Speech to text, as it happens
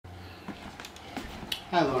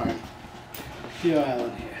Hi Lauren, Theo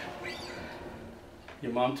Allen here.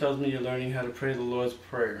 Your mom tells me you're learning how to pray the Lord's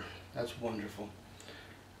Prayer. That's wonderful.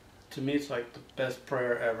 To me it's like the best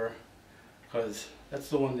prayer ever, because that's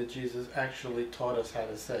the one that Jesus actually taught us how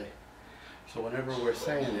to say. So whenever we're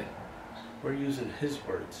saying it, we're using His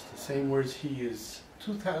words, the same words He used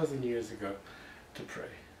 2,000 years ago to pray.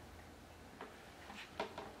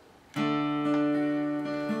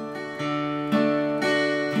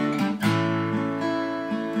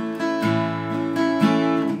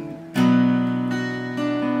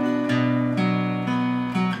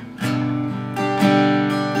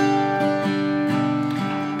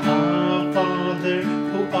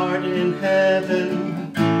 In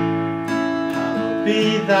heaven, hallowed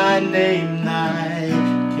be thy name, thy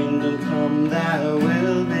kingdom come, thy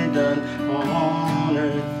will be done on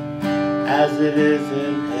earth as it is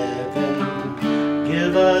in heaven.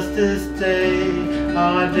 Give us this day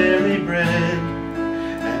our daily bread,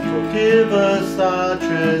 and forgive us our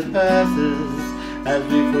trespasses as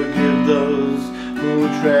we forgive those who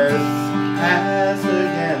trespass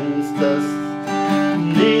against us.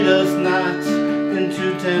 Lead us not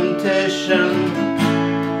into temptation,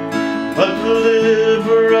 but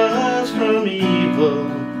deliver us from evil.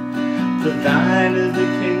 For thine is the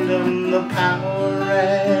kingdom, the power,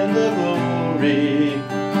 and the glory